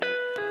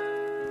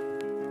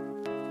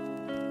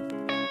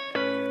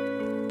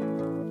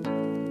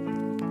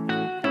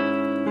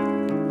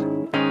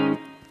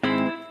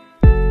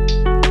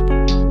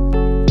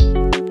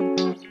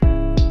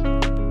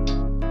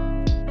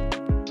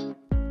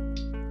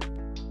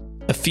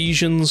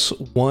Ephesians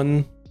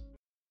 1,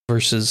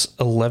 verses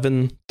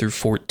 11 through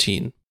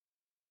 14.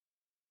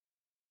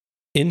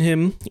 In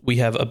him we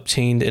have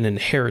obtained an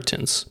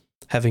inheritance,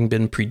 having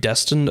been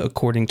predestined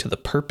according to the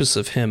purpose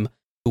of him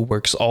who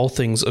works all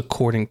things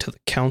according to the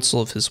counsel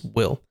of his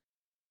will,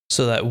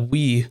 so that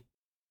we,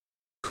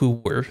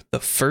 who were the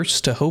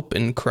first to hope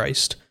in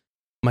Christ,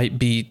 might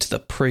be to the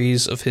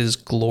praise of his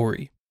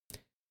glory.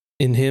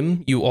 In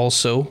him you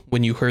also,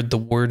 when you heard the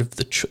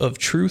word of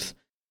truth,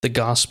 the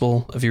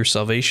gospel of your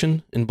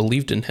salvation, and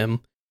believed in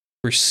him,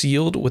 were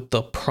sealed with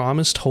the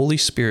promised Holy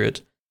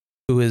Spirit,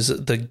 who is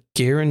the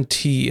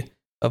guarantee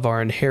of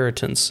our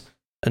inheritance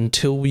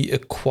until we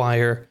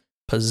acquire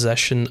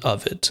possession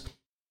of it,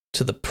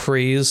 to the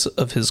praise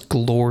of his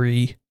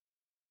glory.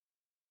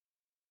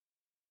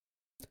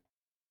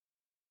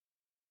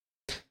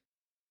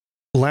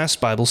 Last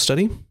Bible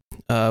study,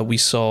 we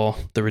saw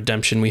the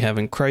redemption we have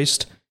in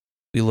Christ.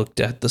 We looked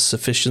at the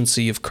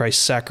sufficiency of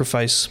Christ's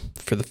sacrifice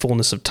for the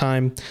fullness of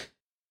time.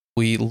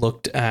 We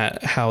looked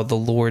at how the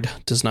Lord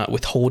does not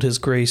withhold his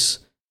grace,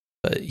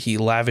 but he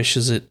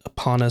lavishes it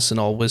upon us in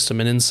all wisdom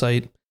and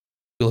insight.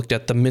 We looked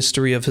at the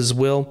mystery of his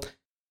will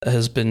that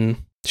has been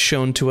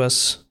shown to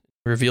us,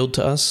 revealed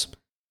to us,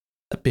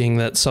 that being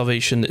that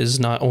salvation is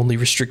not only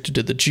restricted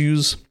to the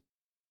Jews,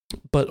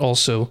 but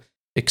also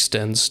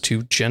extends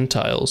to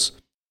Gentiles.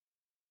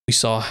 We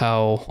saw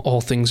how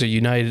all things are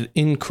united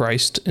in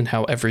Christ and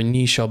how every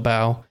knee shall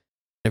bow,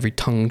 every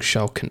tongue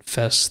shall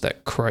confess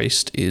that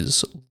Christ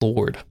is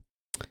Lord.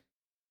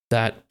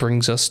 That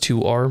brings us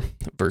to our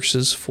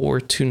verses for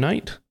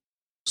tonight.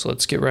 So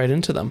let's get right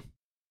into them.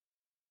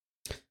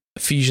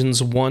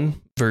 Ephesians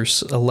 1,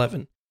 verse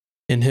 11.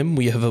 In him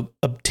we have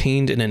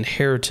obtained an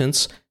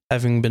inheritance,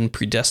 having been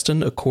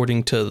predestined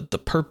according to the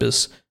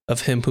purpose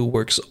of him who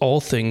works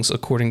all things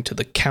according to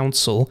the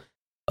counsel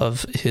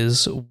of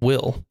his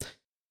will.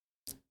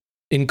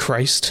 In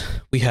Christ,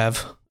 we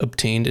have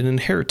obtained an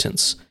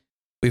inheritance.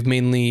 We've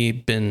mainly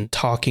been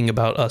talking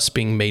about us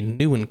being made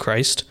new in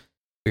Christ.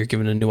 We are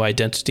given a new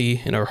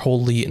identity and are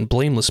holy and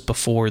blameless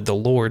before the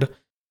Lord,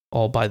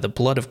 all by the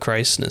blood of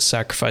Christ and his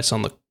sacrifice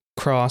on the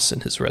cross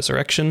and his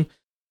resurrection.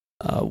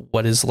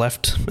 What is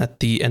left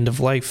at the end of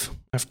life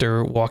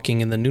after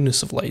walking in the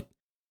newness of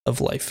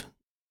life?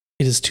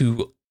 It is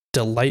to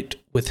delight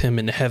with him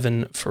in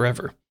heaven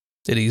forever.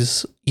 It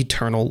is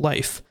eternal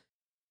life.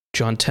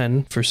 John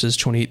 10, verses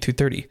 28 through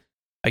 30.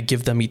 I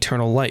give them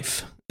eternal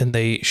life, and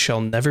they shall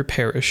never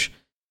perish.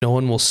 No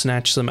one will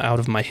snatch them out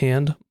of my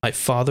hand. My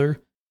Father,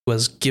 who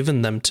has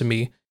given them to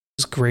me,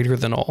 is greater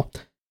than all.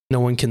 No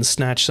one can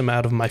snatch them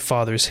out of my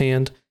Father's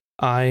hand.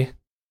 I,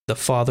 the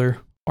Father,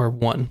 are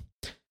one.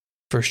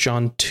 1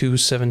 John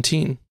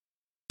 2:17.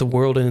 The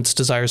world and its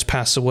desires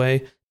pass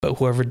away, but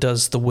whoever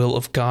does the will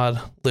of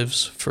God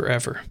lives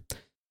forever.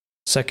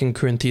 2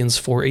 Corinthians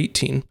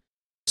 4:18.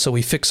 So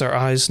we fix our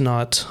eyes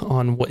not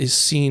on what is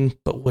seen,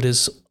 but what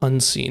is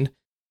unseen,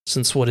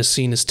 since what is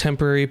seen is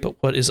temporary, but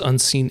what is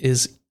unseen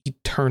is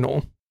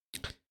eternal.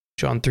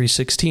 John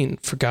 3:16.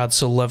 For God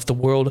so loved the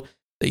world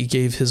that he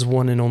gave his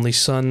one and only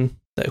Son,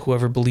 that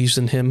whoever believes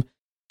in him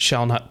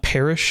shall not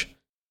perish,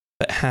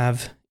 but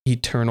have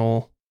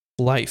eternal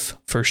life.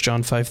 1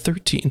 John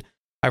 5:13.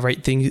 I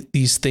write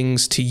these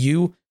things to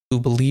you who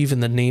believe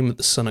in the name of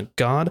the Son of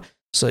God,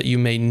 so that you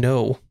may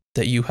know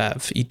that you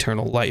have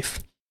eternal life.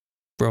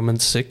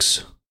 Romans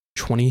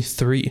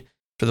 6:23.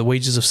 For the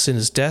wages of sin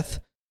is death,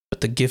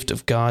 but the gift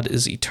of God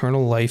is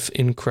eternal life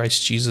in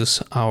Christ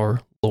Jesus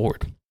our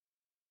Lord.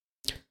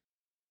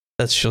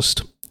 That's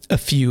just a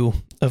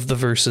few of the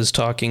verses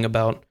talking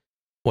about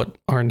what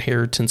our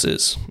inheritance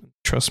is.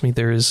 Trust me,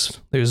 there's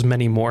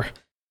many more.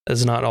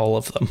 That's not all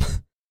of them.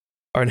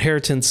 Our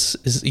inheritance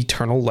is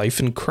eternal life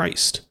in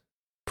Christ,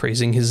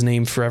 praising his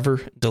name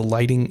forever,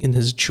 delighting in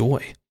his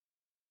joy.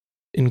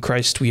 In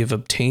Christ, we have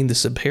obtained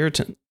this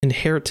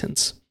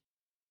inheritance.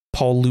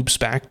 Paul loops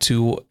back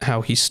to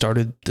how he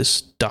started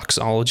this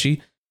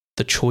doxology,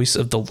 the choice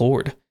of the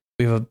Lord.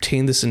 We have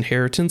obtained this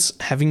inheritance,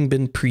 having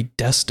been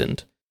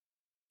predestined.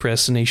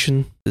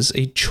 Predestination is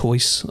a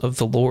choice of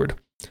the Lord.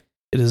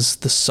 It is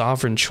the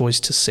sovereign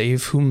choice to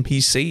save whom he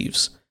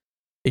saves,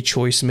 a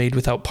choice made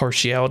without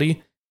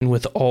partiality and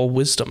with all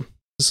wisdom,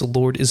 as the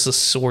Lord is the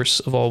source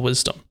of all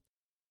wisdom.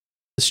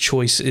 This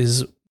choice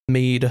is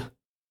made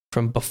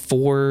from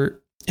before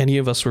any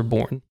of us were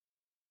born,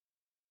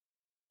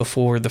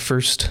 before the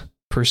first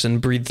person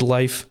breathed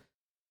life,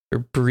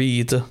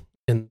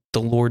 and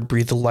the Lord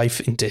breathed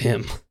life into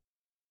him.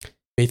 You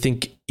may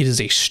think it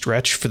is a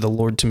stretch for the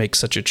Lord to make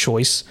such a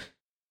choice,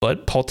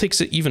 but Paul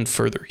takes it even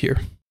further here.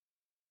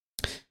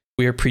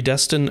 We are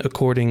predestined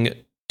according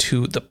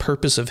to the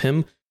purpose of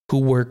him who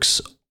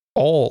works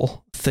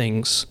all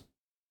things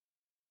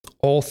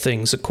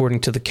according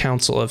to the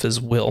counsel of his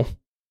will.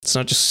 It's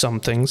not just some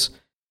things.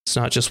 It's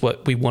not just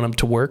what we want him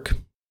to work.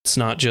 It's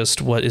not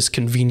just what is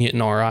convenient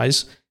in our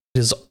eyes. It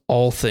is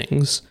all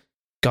things.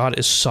 God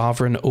is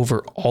sovereign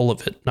over all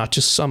of it, not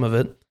just some of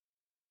it,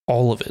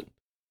 all of it.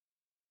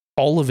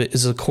 All of it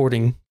is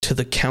according to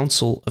the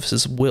counsel of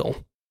his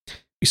will.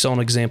 We saw an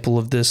example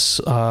of this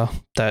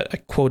that I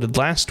quoted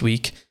last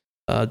week,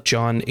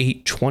 John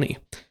 8:20.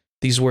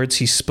 These words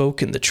he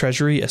spoke in the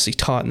treasury as he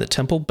taught in the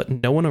temple, but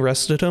no one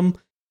arrested him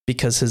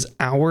because his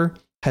hour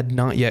had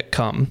not yet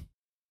come.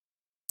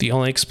 The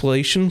only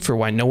explanation for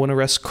why no one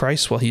arrests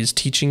Christ while he is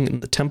teaching in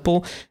the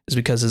temple is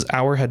because his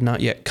hour had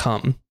not yet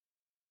come.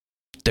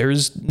 There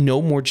is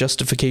no more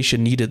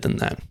justification needed than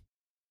that.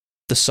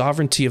 The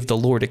sovereignty of the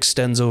Lord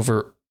extends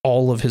over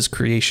all of his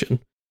creation,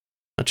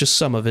 not just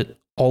some of it,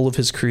 all of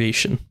his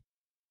creation.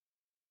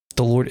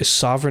 The Lord is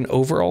sovereign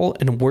over all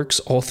and works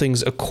all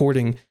things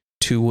according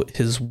to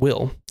his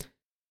will.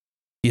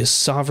 He is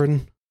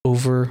sovereign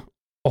over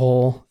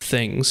all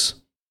things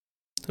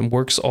and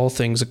works all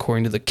things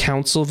according to the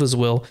counsel of his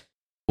will,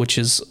 which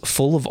is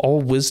full of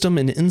all wisdom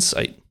and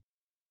insight.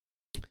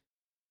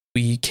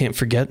 We can't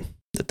forget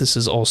that this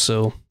is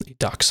also a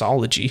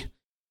doxology.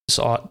 This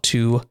ought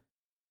to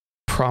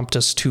prompt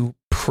us to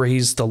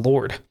praise the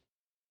Lord.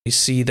 We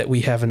see that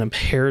we have an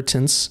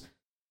inheritance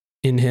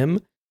in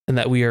him and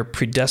that we are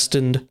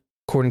predestined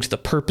according to the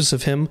purpose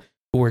of him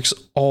who works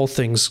all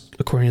things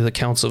according to the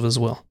counsel of his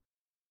will.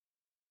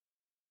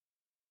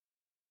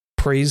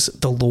 Praise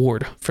the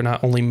Lord for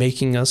not only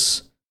making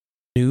us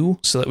new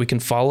so that we can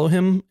follow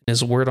him and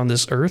his word on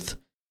this earth,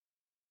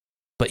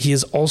 but he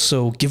has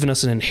also given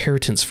us an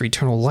inheritance for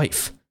eternal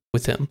life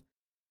with him.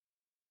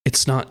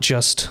 It's not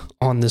just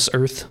on this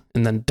earth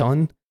and then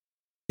done.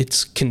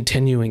 It's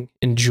continuing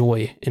in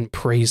joy and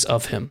praise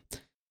of him.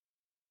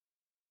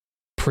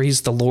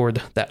 Praise the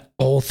Lord that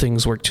all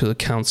things work to the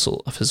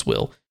counsel of his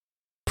will.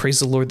 Praise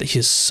the Lord that he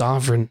is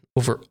sovereign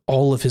over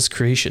all of his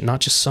creation,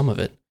 not just some of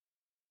it.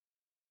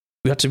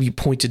 We ought to be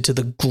pointed to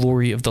the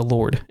glory of the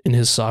Lord in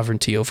his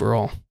sovereignty over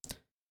all.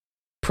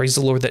 Praise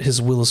the Lord that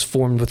his will is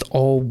formed with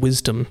all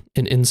wisdom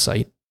and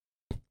insight.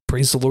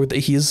 Praise the Lord that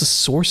he is the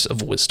source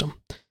of wisdom.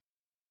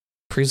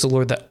 Praise the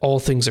Lord that all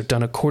things are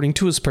done according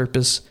to his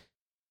purpose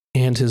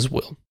and his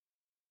will.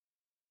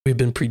 We've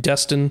been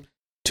predestined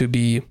to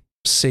be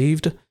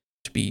saved,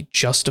 to be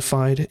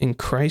justified in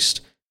Christ,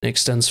 and it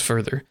extends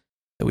further,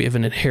 that we have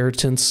an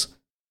inheritance,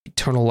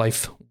 eternal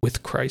life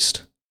with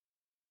Christ.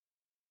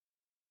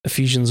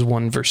 Ephesians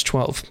 1 verse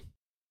 12.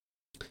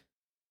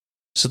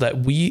 So that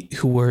we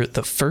who were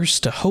the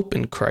first to hope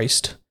in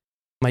Christ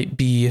might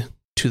be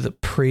to the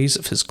praise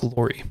of his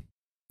glory.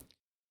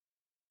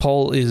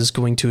 Paul is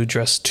going to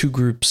address two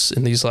groups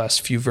in these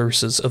last few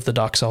verses of the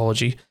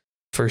doxology.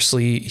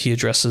 Firstly, he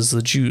addresses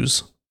the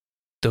Jews,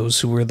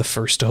 those who were the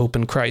first to hope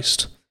in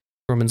Christ.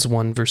 Romans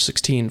 1 verse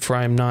 16, for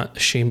I am not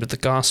ashamed of the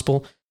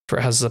gospel, for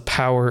it has the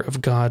power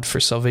of God for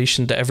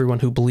salvation to everyone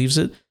who believes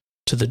it,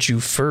 to the Jew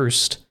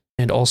first,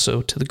 and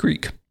also to the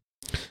Greek.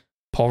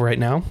 Paul right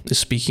now is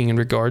speaking in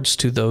regards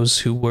to those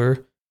who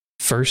were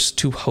first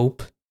to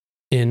hope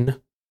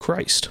in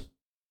Christ.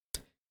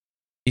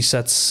 He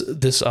sets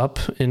this up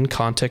in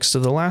context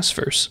of the last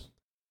verse.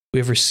 We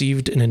have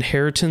received an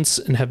inheritance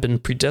and have been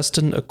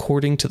predestined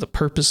according to the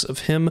purpose of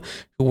him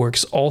who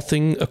works all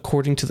things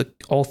according to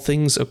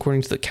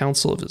the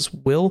counsel of his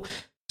will,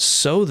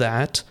 so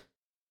that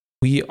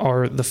we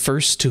are the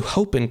first to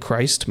hope in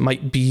Christ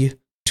might be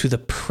to the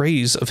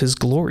praise of his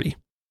glory.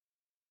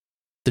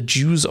 The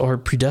Jews are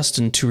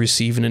predestined to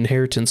receive an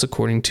inheritance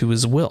according to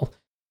his will,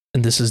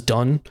 and this is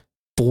done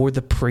for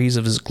the praise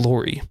of his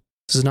glory.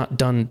 This is not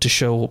done to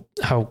show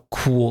how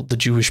cool the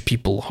Jewish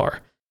people are,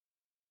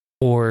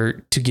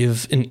 or to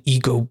give an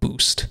ego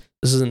boost.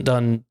 This isn't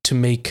done to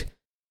make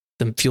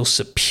them feel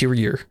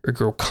superior or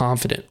grow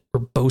confident or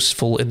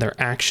boastful in their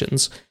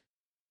actions.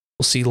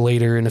 We'll see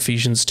later in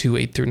Ephesians 2,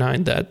 8 through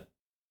 9 that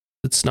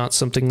it's not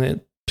something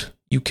that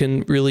you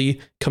can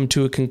really come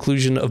to a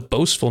conclusion of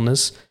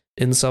boastfulness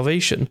in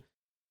salvation.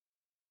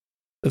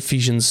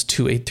 Ephesians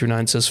 2, 8 through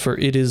 9 says, for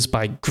it is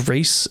by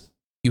grace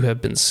you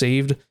have been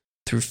saved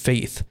through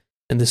faith,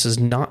 and this is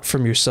not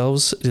from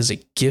yourselves, it is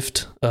a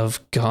gift of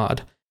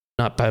God,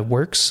 not by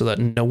works, so that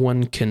no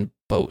one can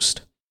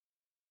boast.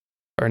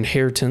 Our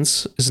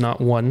inheritance is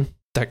not one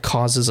that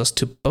causes us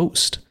to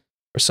boast.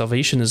 Our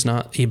salvation is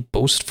not a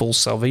boastful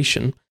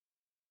salvation.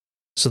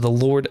 So the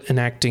Lord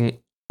enacting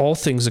all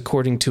things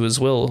according to his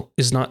will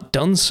is not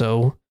done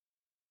so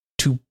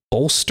to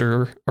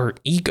bolster our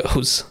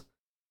egos.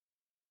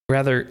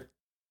 Rather,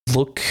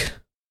 look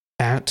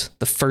at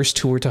the first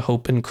who were to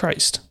hope in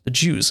Christ, the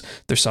Jews.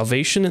 Their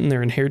salvation and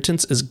their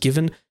inheritance is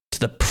given to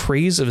the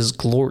praise of his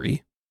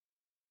glory.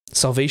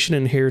 Salvation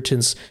and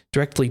inheritance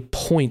directly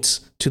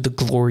points to the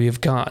glory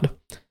of God.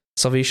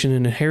 Salvation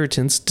and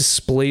inheritance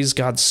displays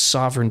God's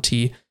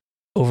sovereignty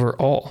over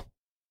all.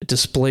 It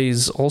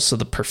displays also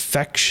the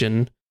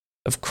perfection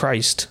of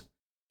Christ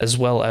as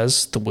well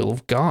as the will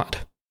of God.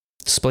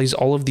 It displays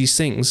all of these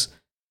things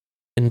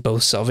in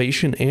both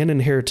salvation and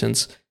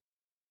inheritance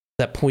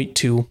that point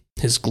to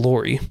his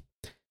glory.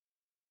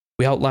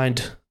 We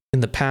outlined in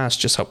the past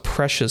just how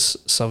precious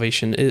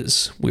salvation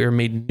is. We are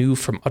made new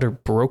from utter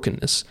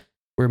brokenness.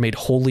 We are made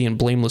holy and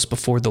blameless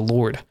before the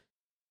Lord,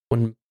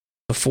 when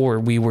before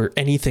we were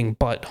anything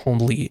but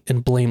holy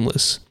and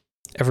blameless.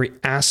 Every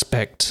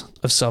aspect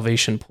of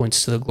salvation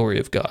points to the glory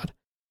of God.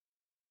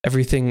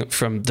 everything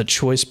from the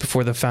choice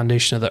before the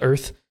foundation of the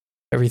earth,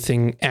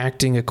 everything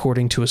acting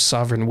according to his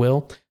sovereign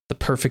will, the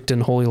perfect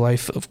and holy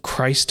life of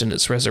Christ and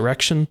his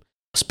resurrection,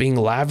 us being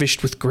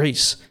lavished with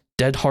grace,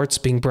 dead hearts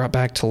being brought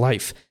back to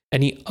life,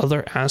 any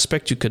other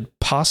aspect you could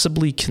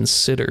possibly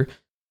consider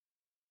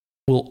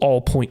will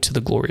all point to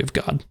the glory of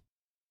God.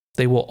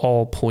 They will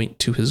all point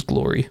to his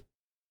glory.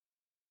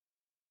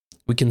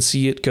 We can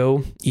see it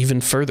go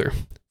even further.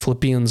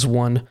 Philippians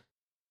 1,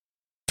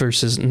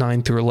 verses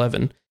 9 through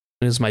 11.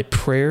 It is my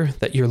prayer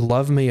that your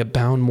love may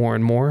abound more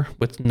and more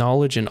with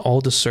knowledge and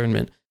all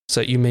discernment,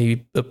 so that you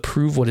may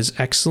approve what is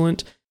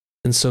excellent,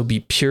 and so be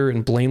pure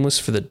and blameless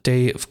for the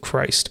day of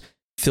Christ,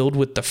 filled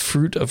with the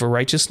fruit of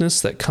righteousness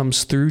that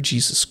comes through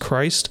Jesus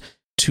Christ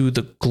to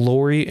the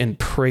glory and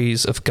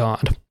praise of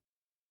God.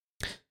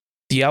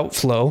 The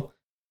outflow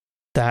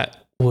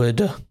that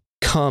would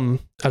come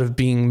out of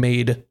being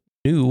made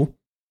new,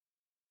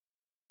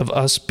 of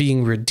us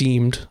being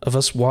redeemed, of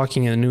us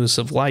walking in the newness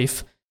of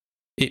life,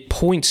 it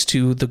points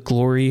to the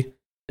glory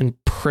and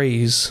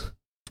praise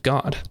of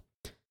God.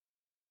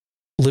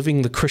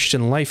 Living the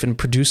Christian life and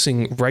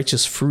producing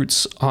righteous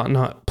fruits ought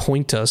not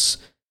point us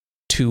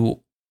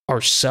to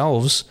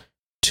ourselves,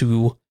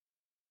 to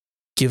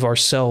give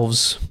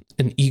ourselves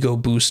an ego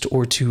boost,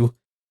 or to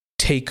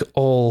take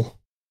all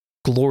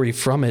glory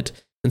from it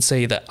and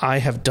say that I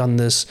have done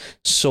this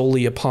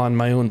solely upon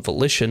my own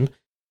volition,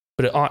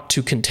 but it ought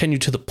to continue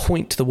to the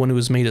point to the one who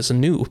has made us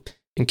anew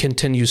and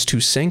continues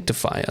to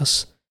sanctify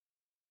us.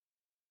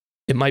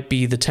 It might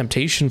be the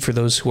temptation for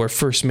those who are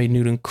first made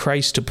new in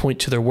Christ to point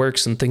to their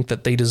works and think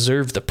that they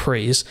deserve the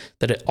praise,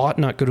 that it ought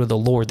not go to the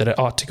Lord, that it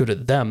ought to go to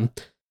them.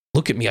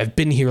 Look at me, I've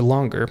been here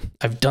longer.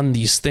 I've done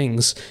these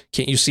things.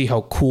 Can't you see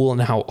how cool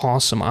and how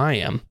awesome I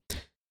am?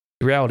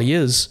 The reality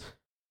is,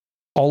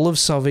 all of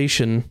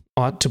salvation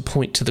ought to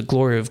point to the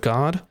glory of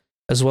God,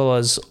 as well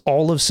as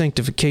all of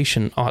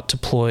sanctification ought to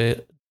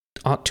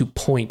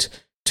point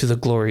to the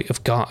glory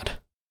of God.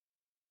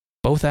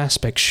 Both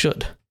aspects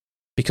should,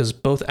 because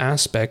both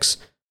aspects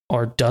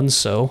are done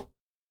so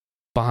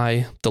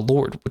by the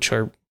Lord, which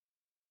are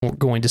we're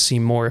going to see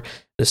more in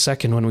a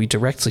second when we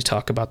directly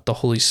talk about the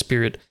Holy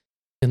Spirit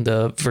in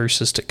the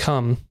verses to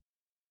come.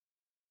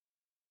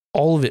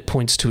 All of it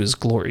points to his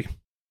glory.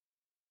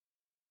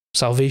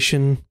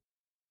 Salvation,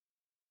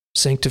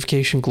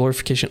 sanctification,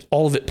 glorification,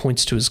 all of it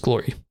points to his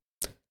glory,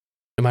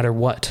 no matter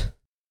what.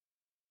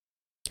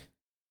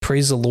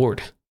 Praise the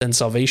Lord, then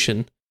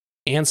salvation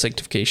and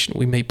sanctification,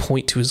 we may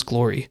point to his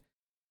glory.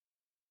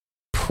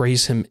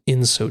 Praise him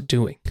in so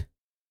doing.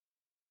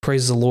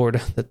 Praise the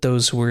Lord that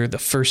those who were the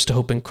first to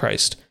hope in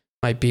Christ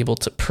might be able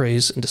to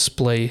praise and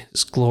display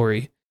his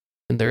glory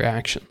in their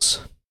actions.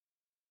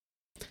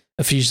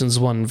 Ephesians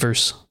 1,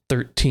 verse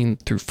 13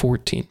 through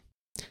 14.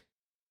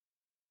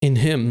 In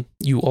him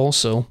you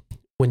also,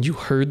 when you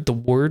heard the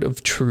word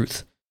of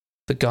truth,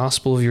 the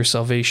gospel of your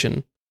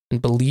salvation,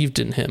 and believed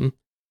in him,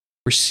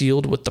 were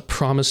sealed with the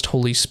promised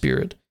Holy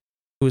Spirit,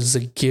 who is the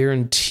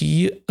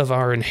guarantee of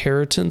our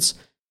inheritance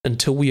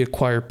until we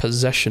acquire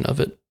possession of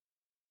it,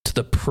 to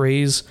the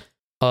praise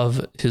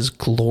of his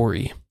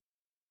glory.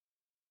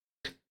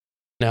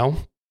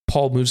 Now,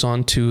 Paul moves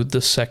on to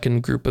the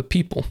second group of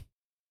people,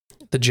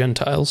 the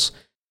Gentiles.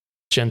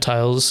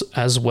 Gentiles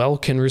as well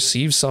can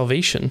receive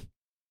salvation.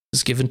 It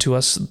is given to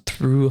us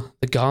through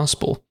the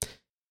gospel.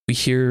 We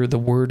hear the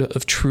word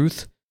of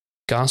truth,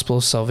 gospel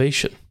of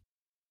salvation.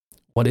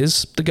 What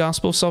is the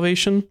gospel of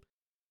salvation?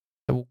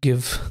 I will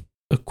give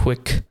a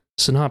quick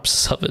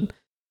synopsis of it.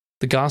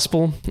 The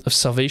gospel of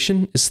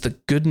salvation is the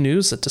good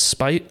news that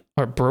despite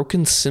our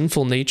broken,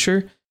 sinful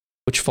nature,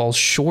 which falls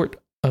short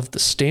of the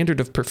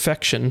standard of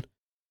perfection,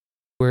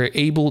 we're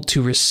able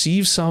to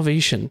receive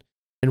salvation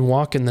and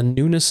walk in the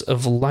newness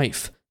of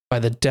life by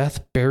the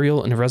death,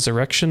 burial, and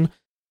resurrection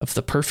of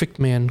the perfect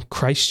man,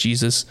 Christ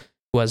Jesus,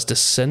 who has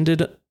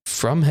descended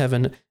from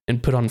heaven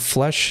and put on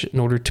flesh in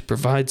order to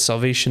provide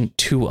salvation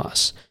to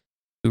us.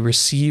 We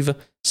receive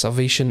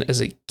salvation as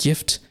a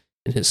gift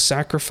in his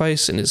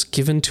sacrifice and is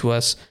given to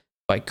us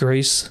by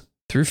grace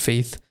through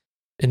faith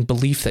and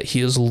belief that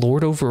he is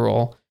Lord over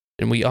all,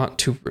 and we ought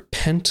to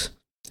repent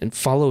and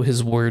follow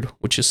his word,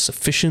 which is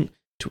sufficient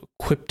to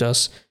equip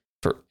us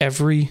for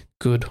every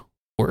good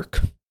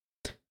work.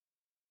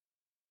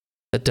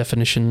 That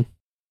definition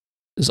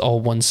is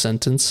all one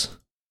sentence,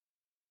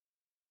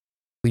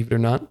 believe it or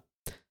not.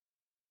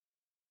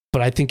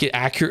 But I think it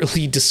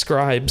accurately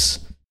describes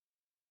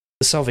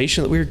the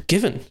salvation that we are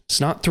given. It's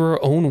not through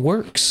our own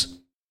works.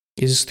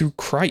 It is through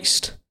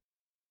Christ.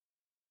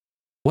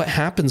 What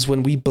happens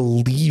when we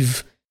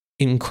believe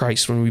in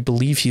Christ, when we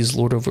believe he is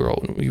Lord over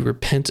all, when we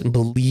repent and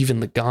believe in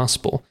the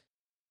gospel?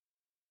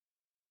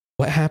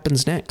 What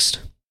happens next?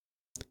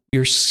 We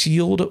are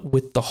sealed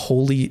with the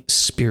Holy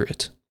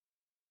Spirit.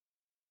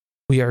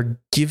 We are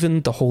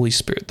given the Holy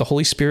Spirit. The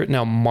Holy Spirit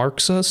now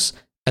marks us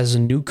as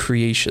new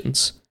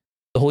creations.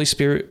 The Holy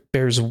Spirit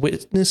bears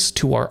witness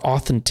to our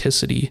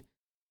authenticity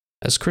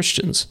as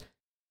Christians.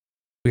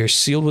 We are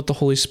sealed with the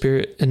Holy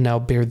Spirit and now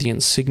bear the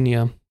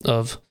insignia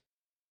of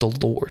the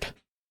Lord.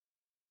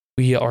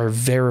 We are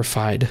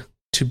verified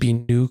to be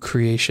new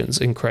creations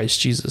in Christ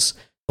Jesus.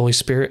 The Holy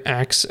Spirit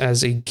acts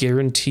as a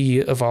guarantee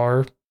of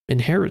our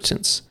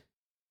inheritance.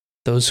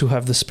 Those who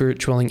have the Spirit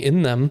dwelling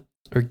in them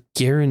are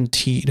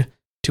guaranteed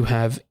to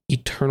have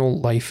eternal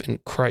life in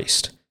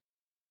Christ.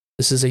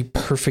 This is a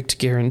perfect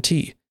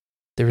guarantee.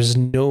 There is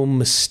no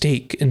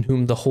mistake in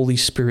whom the Holy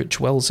Spirit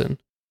dwells in.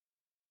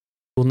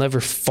 We'll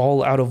never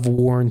fall out of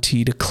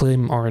warranty to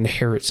claim our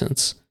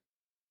inheritance.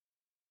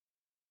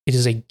 It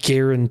is a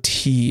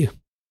guarantee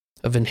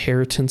of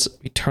inheritance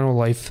of eternal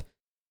life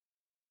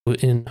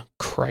in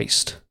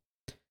Christ.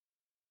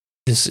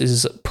 This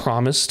is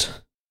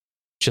promised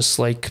just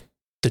like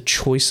the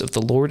choice of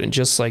the Lord and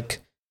just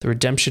like the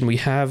redemption we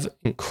have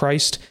in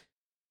Christ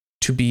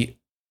to be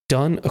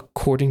done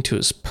according to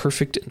his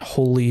perfect and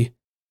holy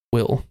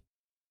will.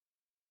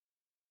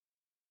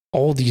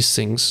 All these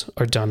things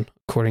are done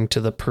according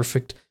to the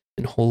perfect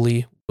and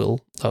holy will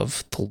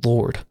of the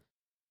Lord.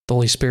 The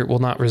Holy Spirit will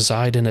not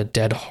reside in a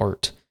dead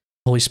heart.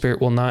 The Holy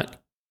Spirit will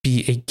not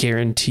be a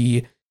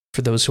guarantee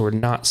for those who are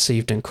not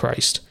saved in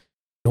Christ,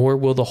 nor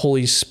will the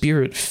Holy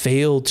Spirit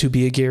fail to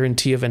be a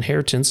guarantee of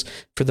inheritance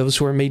for those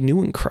who are made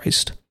new in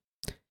Christ.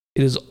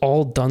 It is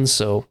all done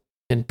so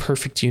in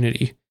perfect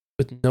unity,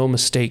 with no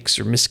mistakes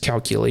or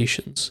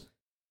miscalculations.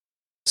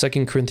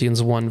 2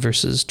 Corinthians 1,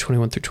 verses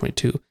 21 through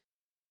 22.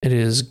 It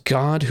is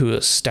God who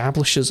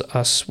establishes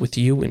us with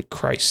you in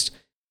Christ,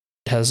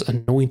 has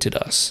anointed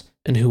us,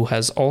 and who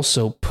has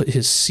also put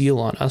his seal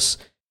on us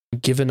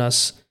and given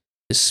us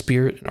his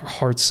Spirit in our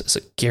hearts as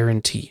a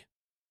guarantee.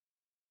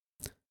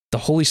 The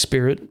Holy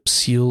Spirit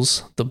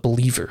seals the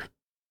believer,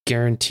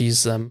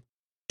 guarantees them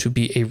to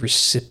be a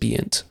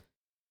recipient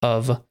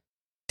of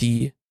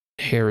the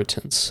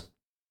inheritance.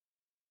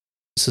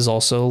 This is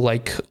also,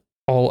 like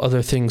all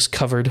other things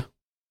covered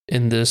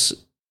in this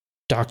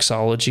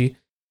doxology,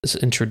 this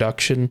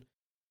introduction,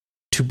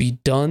 to be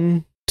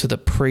done to the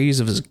praise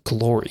of his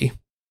glory.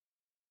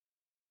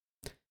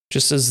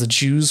 Just as the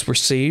Jews were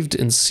saved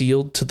and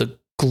sealed to the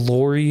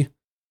glory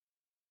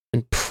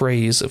and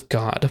praise of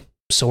God,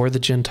 so are the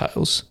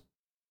Gentiles.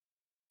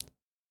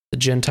 The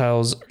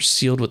Gentiles are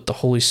sealed with the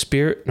Holy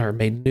Spirit and are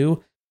made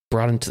new,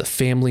 brought into the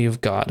family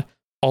of God.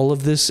 All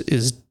of this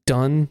is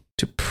done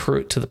to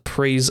the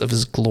praise of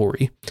his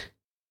glory.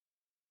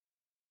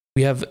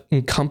 We have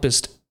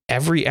encompassed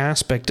every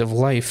aspect of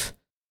life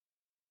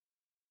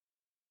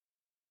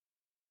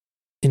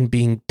in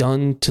being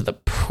done to the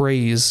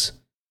praise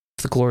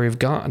of the glory of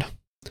God.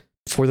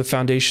 For the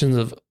foundations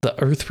of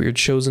the earth, we are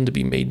chosen to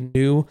be made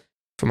new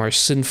from our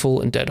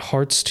sinful and dead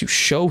hearts to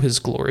show his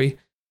glory.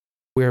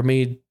 We are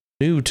made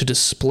new to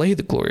display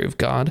the glory of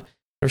God.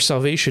 Our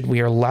salvation, we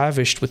are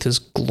lavished with his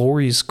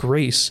glorious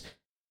grace.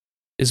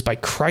 It is by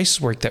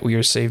Christ's work that we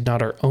are saved,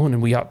 not our own,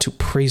 and we ought to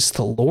praise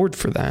the Lord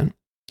for that.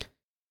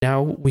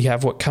 Now we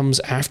have what comes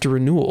after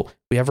renewal.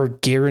 We have our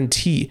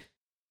guarantee.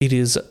 It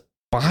is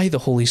by the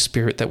Holy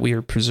Spirit that we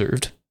are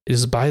preserved. It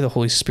is by the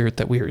Holy Spirit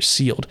that we are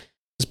sealed.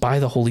 It is by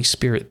the Holy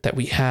Spirit that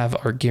we have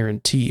our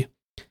guarantee.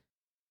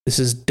 This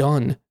is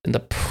done in the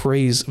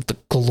praise of the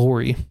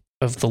glory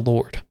of the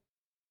Lord.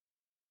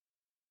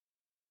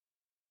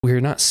 We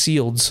are not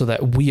sealed so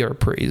that we are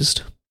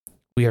praised.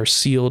 We are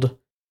sealed,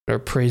 and our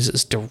praise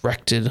is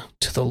directed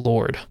to the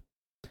Lord.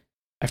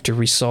 After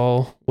we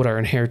saw what our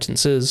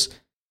inheritance is,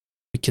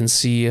 we can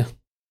see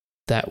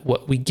that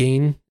what we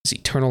gain is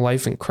eternal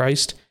life in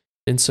Christ.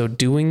 In so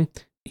doing,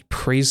 we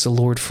praise the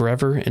Lord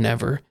forever and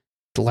ever,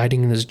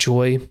 delighting in his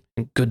joy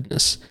and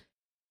goodness.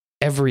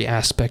 Every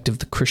aspect of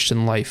the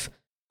Christian life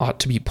ought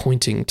to be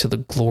pointing to the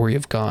glory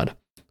of God.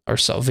 Our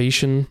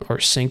salvation, our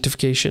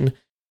sanctification,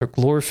 our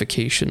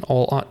glorification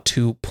all ought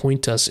to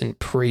point us in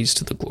praise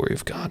to the glory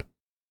of God.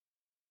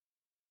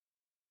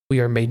 We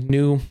are made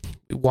new.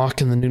 We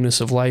walk in the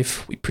newness of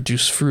life. We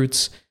produce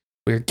fruits.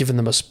 We are given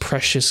the most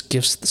precious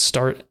gifts at the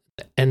start and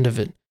the end of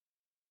it.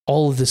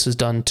 All of this is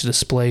done to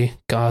display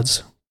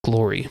God's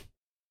glory.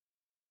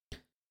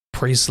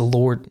 Praise the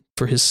Lord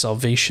for his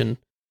salvation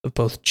of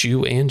both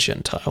Jew and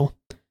Gentile.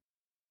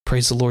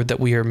 Praise the Lord that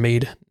we are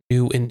made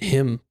new in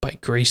him by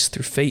grace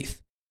through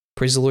faith.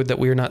 Praise the Lord that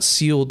we are not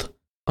sealed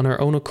on our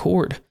own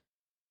accord,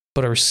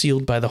 but are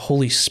sealed by the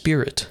Holy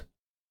Spirit.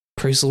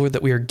 Praise the Lord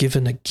that we are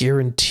given a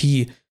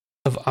guarantee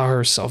of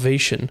our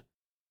salvation,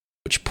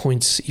 which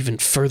points even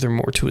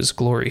furthermore to his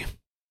glory.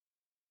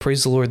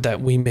 Praise the Lord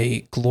that we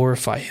may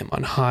glorify him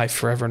on high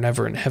forever and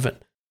ever in heaven.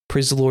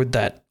 Praise the Lord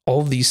that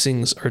all of these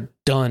things are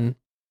done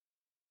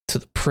to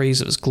the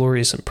praise of his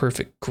glorious and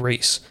perfect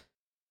grace.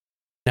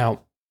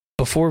 Now,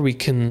 before we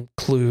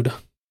conclude,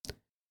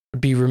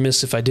 I'd be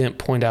remiss if I didn't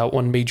point out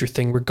one major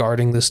thing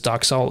regarding this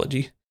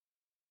doxology.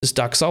 This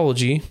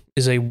doxology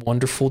is a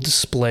wonderful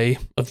display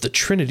of the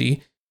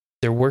Trinity,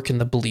 their work in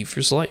the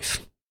believer's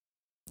life.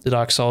 The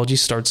doxology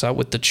starts out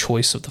with the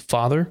choice of the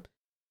Father.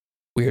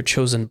 We are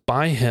chosen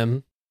by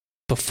him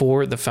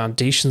before the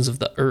foundations of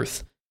the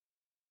earth.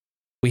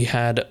 He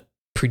had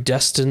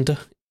predestined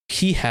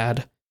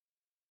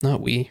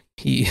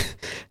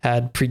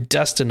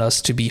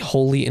us to be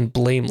holy and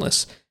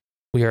blameless.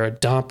 We are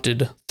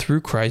adopted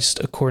through Christ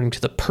according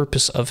to the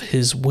purpose of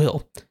his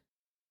will.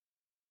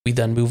 We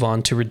then move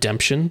on to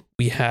redemption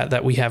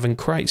that we have in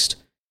Christ.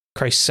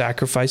 Christ's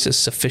sacrifice is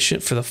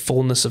sufficient for the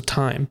fullness of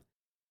time.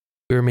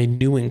 We are made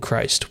new in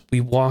Christ.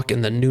 We walk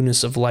in the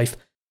newness of life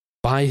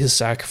by his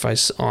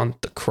sacrifice on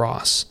the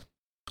cross.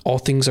 All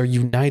things are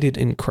united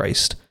in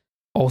Christ.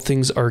 All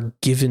things are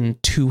given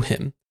to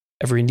him.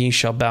 Every knee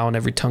shall bow and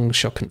every tongue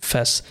shall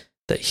confess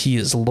that he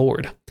is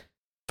Lord.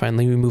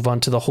 Finally, we move on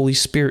to the Holy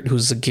Spirit, who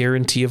is the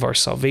guarantee of our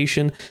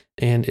salvation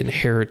and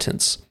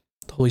inheritance.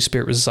 The Holy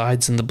Spirit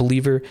resides in the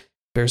believer,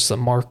 bears the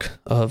mark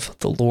of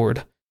the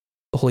Lord.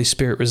 The Holy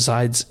Spirit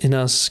resides in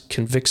us,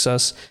 convicts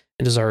us,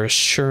 and is our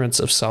assurance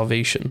of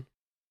salvation.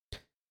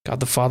 God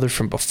the Father,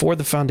 from before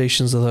the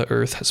foundations of the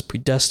earth, has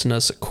predestined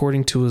us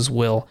according to his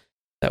will,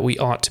 that we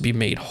ought to be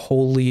made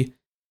holy,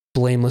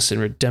 blameless in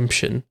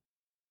redemption.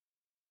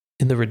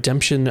 In the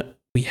redemption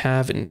we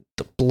have in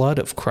the blood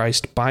of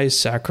Christ by his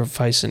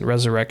sacrifice and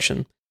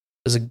resurrection,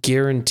 as a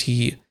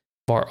guarantee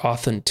of our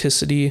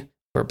authenticity, of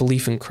our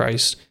belief in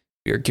Christ,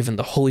 we are given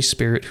the Holy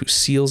Spirit who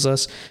seals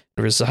us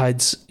and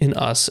resides in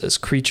us as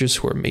creatures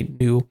who are made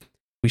new.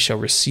 We shall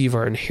receive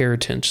our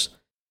inheritance,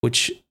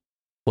 which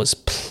was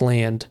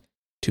planned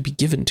to be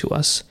given to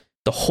us.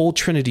 The whole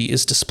Trinity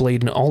is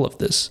displayed in all of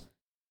this,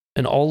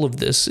 and all of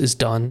this is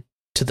done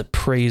to the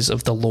praise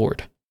of the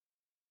Lord.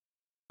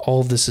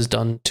 All of this is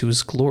done to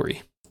his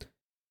glory.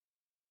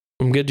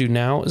 What I'm going to do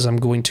now is I'm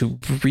going to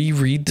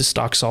reread this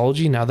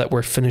doxology now that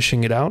we're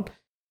finishing it out.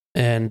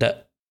 And what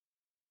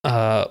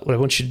I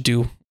want you to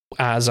do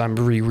as I'm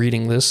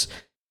rereading this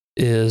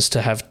is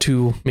to have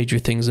two major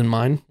things in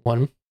mind.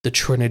 One, the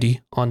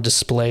Trinity on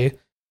display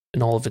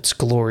in all of its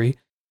glory,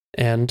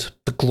 and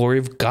the glory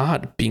of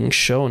God being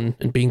shown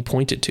and being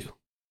pointed to.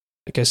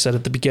 Like I said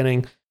at the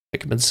beginning,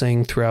 like I've been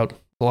saying throughout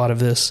a lot of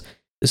this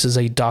is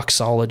a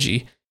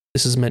doxology.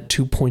 This is meant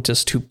to point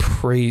us to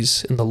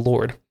praise in the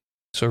Lord.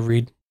 So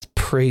read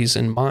praise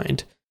in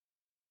mind.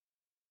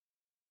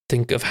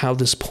 Think of how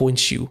this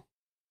points you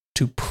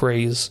to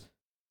praise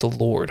the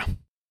Lord.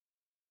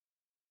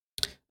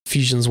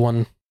 Ephesians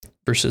 1,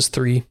 verses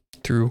 3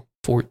 through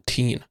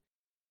 14.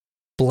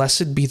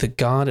 Blessed be the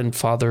God and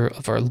Father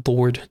of our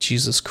Lord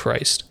Jesus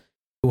Christ,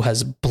 who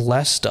has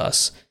blessed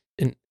us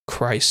in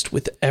Christ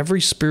with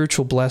every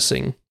spiritual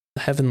blessing in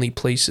the heavenly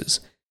places,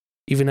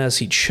 even as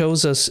he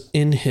chose us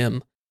in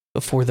him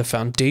before the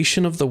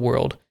foundation of the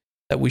world,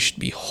 that we should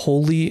be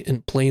holy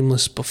and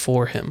blameless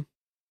before him.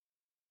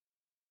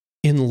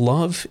 In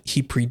love,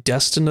 he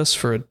predestined us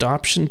for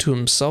adoption to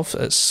himself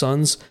as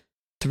sons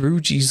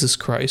through Jesus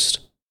Christ,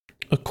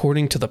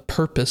 according to the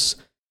purpose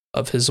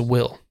of his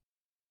will,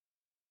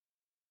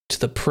 to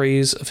the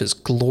praise of his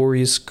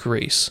glorious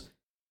grace,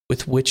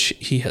 with which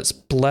he has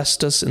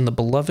blessed us in the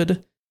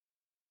beloved.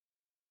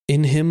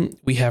 In him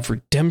we have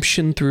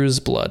redemption through his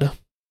blood,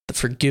 the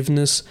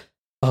forgiveness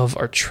of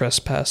our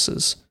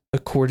trespasses,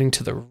 according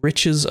to the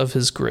riches of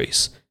his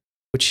grace,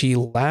 which he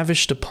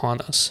lavished upon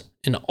us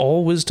in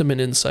all wisdom and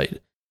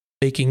insight,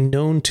 making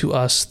known to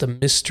us the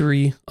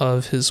mystery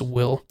of his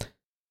will,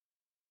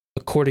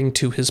 according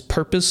to his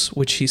purpose,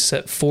 which he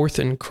set forth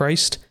in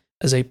Christ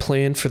as a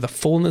plan for the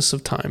fullness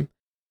of time,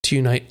 to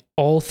unite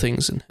all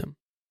things in him,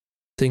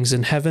 things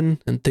in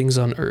heaven and things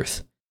on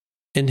earth.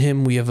 In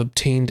him we have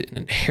obtained an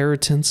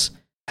inheritance,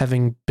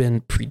 having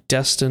been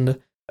predestined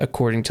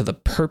according to the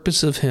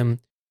purpose of him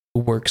who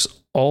works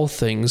all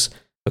things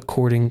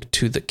according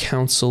to the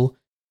counsel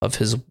of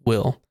his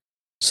will,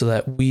 so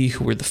that we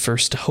who were the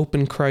first to hope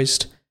in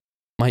Christ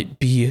might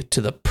be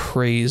to the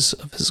praise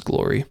of his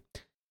glory.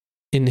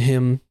 In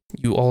him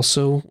you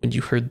also, when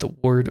you heard the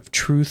word of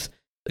truth,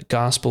 the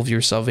gospel of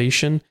your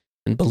salvation,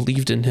 and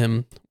believed in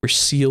him, were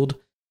sealed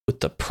with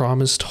the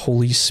promised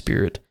Holy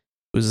Spirit,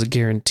 who is the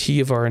guarantee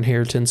of our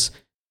inheritance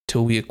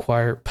till we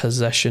acquire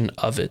possession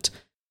of it,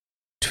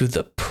 to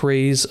the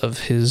praise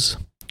of his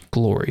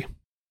glory.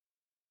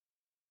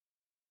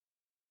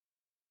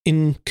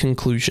 In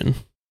conclusion,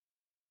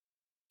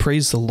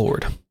 praise the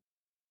Lord.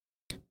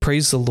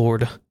 Praise the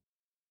Lord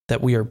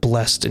that we are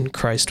blessed in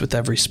Christ with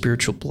every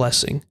spiritual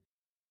blessing.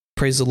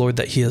 Praise the Lord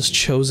that he has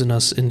chosen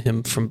us in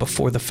him from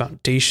before the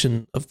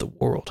foundation of the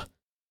world.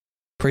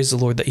 Praise the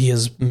Lord that he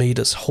has made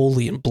us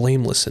holy and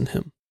blameless in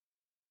him.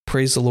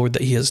 Praise the Lord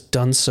that he has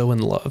done so in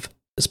love,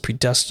 has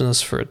predestined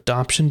us for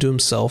adoption to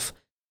himself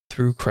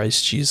through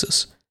Christ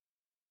Jesus.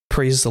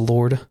 Praise the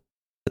Lord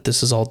that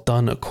this is all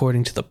done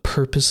according to the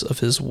purpose of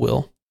his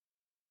will.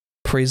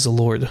 Praise the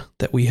Lord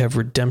that we have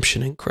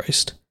redemption in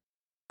Christ.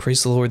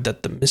 Praise the Lord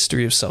that the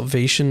mystery of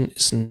salvation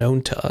is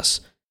known to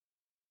us,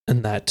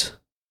 and that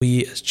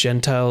we as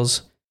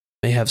Gentiles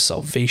may have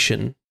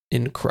salvation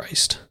in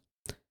Christ.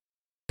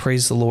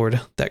 Praise the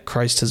Lord that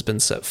Christ has been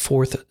set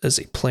forth as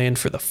a plan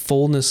for the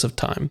fullness of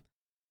time,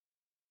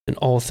 and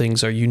all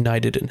things are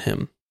united in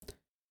him.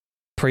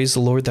 Praise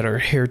the Lord that our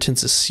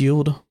inheritance is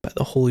sealed by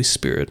the Holy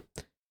Spirit.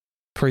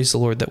 Praise the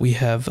Lord that we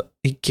have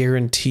a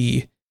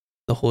guarantee,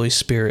 the Holy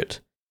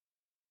Spirit,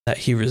 that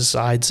he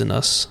resides in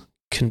us,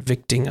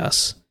 convicting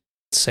us,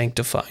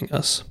 sanctifying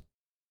us.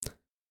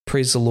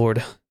 Praise the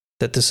Lord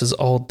that this is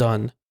all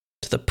done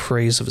to the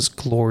praise of his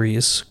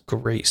glorious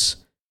grace.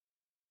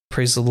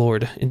 praise the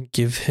Lord and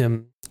give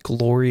him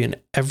glory in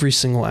every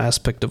single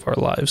aspect of our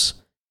lives.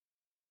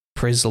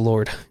 Praise the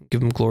Lord.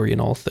 Give him glory in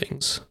all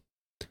things.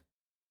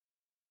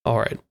 All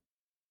right.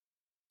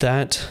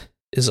 That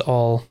is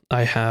all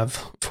I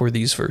have for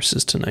these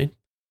verses tonight.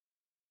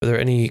 Are there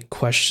any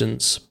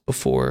questions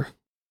before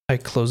I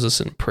close this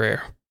in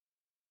prayer?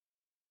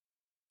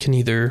 You can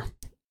either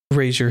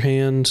raise your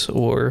hand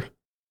or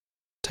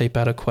type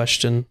out a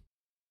question.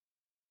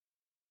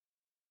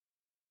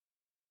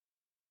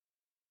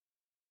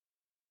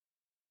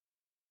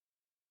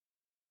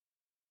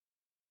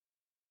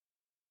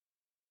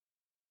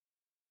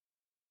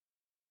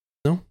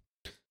 No?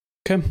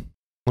 Okay.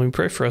 Let me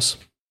pray for us.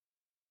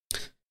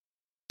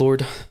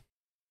 Lord,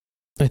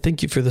 I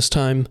thank you for this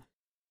time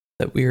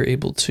that we are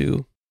able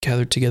to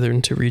gather together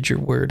and to read your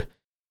word.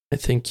 I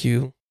thank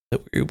you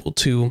that we're able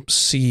to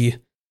see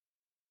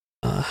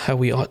how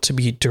we ought to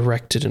be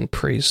directed and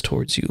praised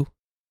towards you.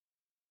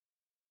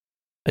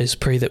 I just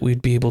pray that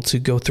we'd be able to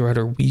go throughout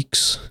our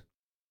weeks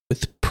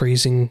with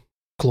praising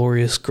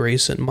glorious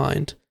grace in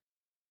mind,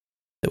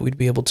 that we'd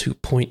be able to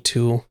point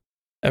to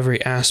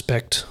every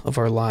aspect of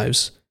our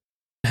lives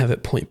and have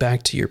it point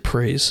back to your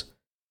praise,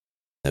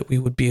 that we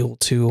would be able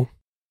to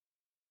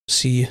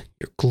see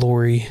your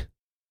glory,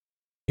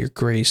 your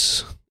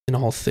grace in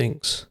all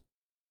things.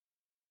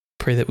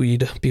 Pray that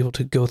we'd be able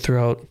to go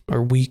throughout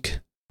our week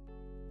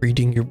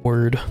reading your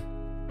word,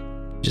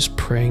 just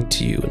praying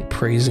to you and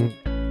praising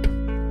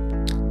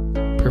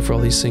you. Pray for all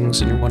these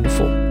things in your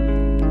wonderful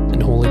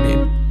and holy